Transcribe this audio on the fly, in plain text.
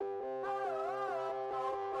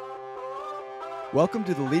Welcome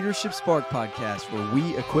to the Leadership Spark podcast, where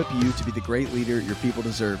we equip you to be the great leader your people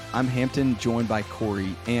deserve. I'm Hampton, joined by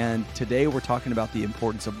Corey, and today we're talking about the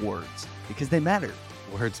importance of words because they matter.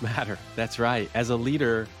 Words matter. That's right. As a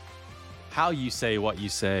leader, how you say what you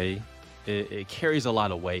say, it carries a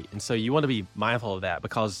lot of weight. And so you want to be mindful of that,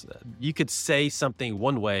 because you could say something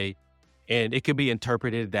one way and it could be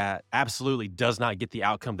interpreted that absolutely does not get the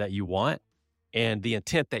outcome that you want and the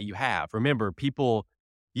intent that you have. Remember,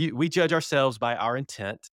 we judge ourselves by our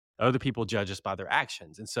intent. Other people judge us by their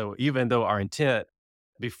actions. And so even though our intent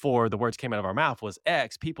before the words came out of our mouth was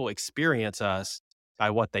X, people experience us by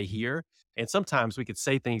what they hear. And sometimes we could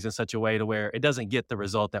say things in such a way to where it doesn't get the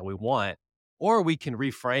result that we want, or we can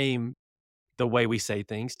reframe the way we say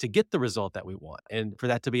things to get the result that we want, and for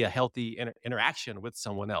that to be a healthy interaction with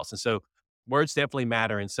someone else. And so words definitely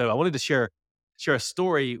matter. And so I wanted to share a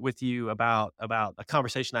story with you about a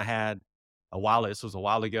conversation I had this was a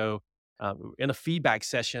while ago, in a feedback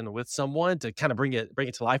session with someone to kind of bring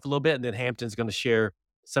it to life a little bit. And then Hampton's going to share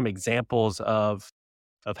some examples of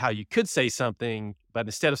how you could say something, but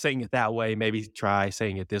instead of saying it that way, maybe try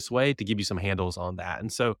saying it this way to give you some handles on that.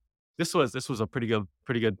 And so this was a pretty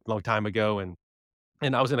good long time ago. And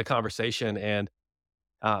I was in a conversation, and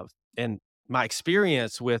my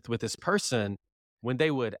experience with this person, when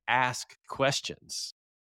they would ask questions,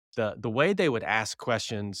 the way they would ask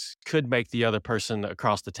questions could make the other person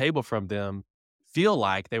across the table from them feel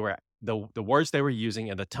like they were the words they were using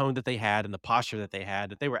and the tone that they had and the posture that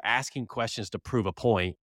they were asking questions to prove a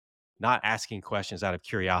point, not asking questions out of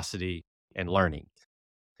curiosity and learning.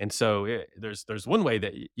 And so there's one way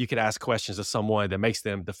that you could ask questions of someone that makes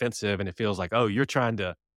them defensive, and it feels like, oh, you're trying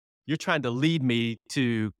to lead me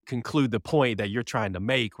to conclude the point that you're trying to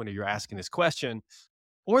make when you're asking this question.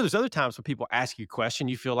 Or there's other times when people ask you a question,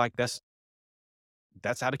 you feel like that's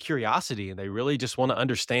out of curiosity, and they really just want to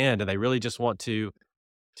understand, and they really just want to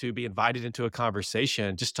be invited into a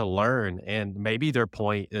conversation just to learn. And maybe their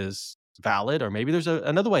point is valid, or maybe there's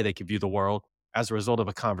another way they could view the world as a result of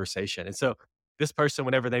a conversation. And so this person,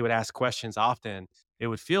 whenever they would ask questions, often it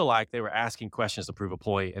would feel like they were asking questions to prove a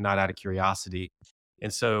point and not out of curiosity.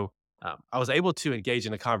 And so I was able to engage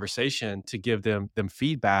in a conversation to give them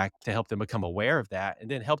feedback to help them become aware of that, and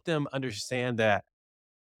then help them understand that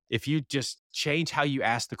if you just change how you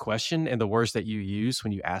ask the question and the words that you use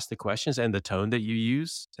when you ask the questions and the tone that you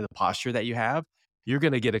use and the posture that you have, you're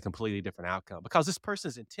going to get a completely different outcome, because this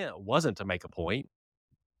person's intent wasn't to make a point.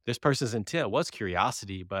 This person's intent was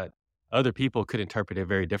curiosity, but other people could interpret it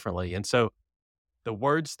very differently. And so the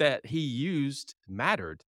words that he used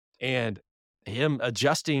mattered, and him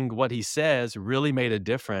adjusting what he says really made a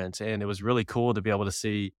difference. And it was really cool to be able to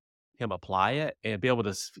see him apply it and be able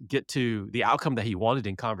to get to the outcome that he wanted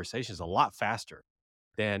in conversations a lot faster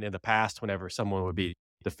than in the past, whenever someone would be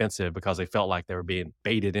defensive because they felt like they were being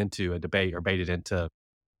baited into a debate or baited into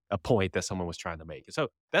a point that someone was trying to make. So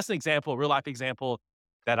that's an example, a real life example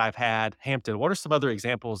that I've had. Hampton, what are some other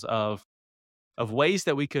examples of ways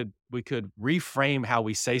that we could reframe how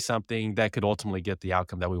we say something that could ultimately get the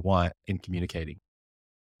outcome that we want in communicating?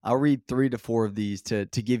 I'll read 3 to 4 of these to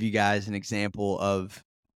give you guys an example of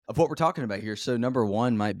what we're talking about here. So number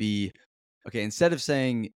 1 might be, okay, instead of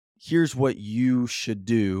saying, here's what you should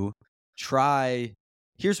do, try,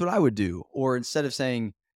 here's what I would do. Or instead of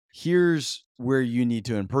saying, here's where you need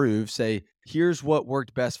to improve, say, here's what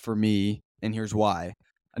worked best for me and here's why.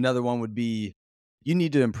 Another one would be, you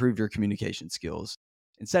need to improve your communication skills.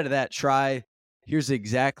 Instead of that, try, here's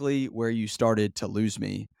exactly where you started to lose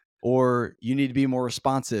me. Or you need to be more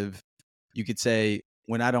responsive. You could say,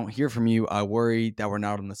 when I don't hear from you, I worry that we're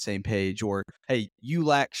not on the same page. Or, hey, you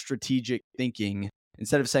lack strategic thinking.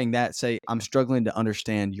 Instead of saying that, say, I'm struggling to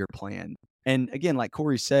understand your plan. And again, like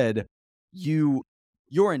Corey said,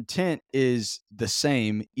 your intent is the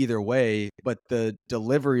same either way, but the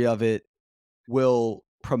delivery of it will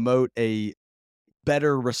promote a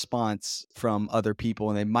better response from other people,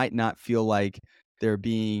 and they might not feel like they're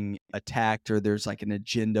being attacked or there's like an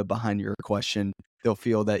agenda behind your question. They'll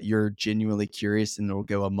feel that you're genuinely curious, and it'll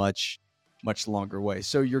go a much, much longer way.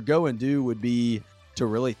 So your go and do would be to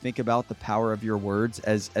really think about the power of your words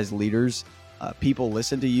as leaders. People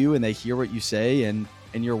listen to you and they hear what you say, and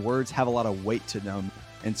your words have a lot of weight to them.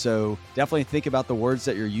 And so definitely think about the words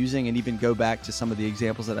that you're using, and even go back to some of the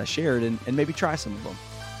examples that I shared and maybe try some of them.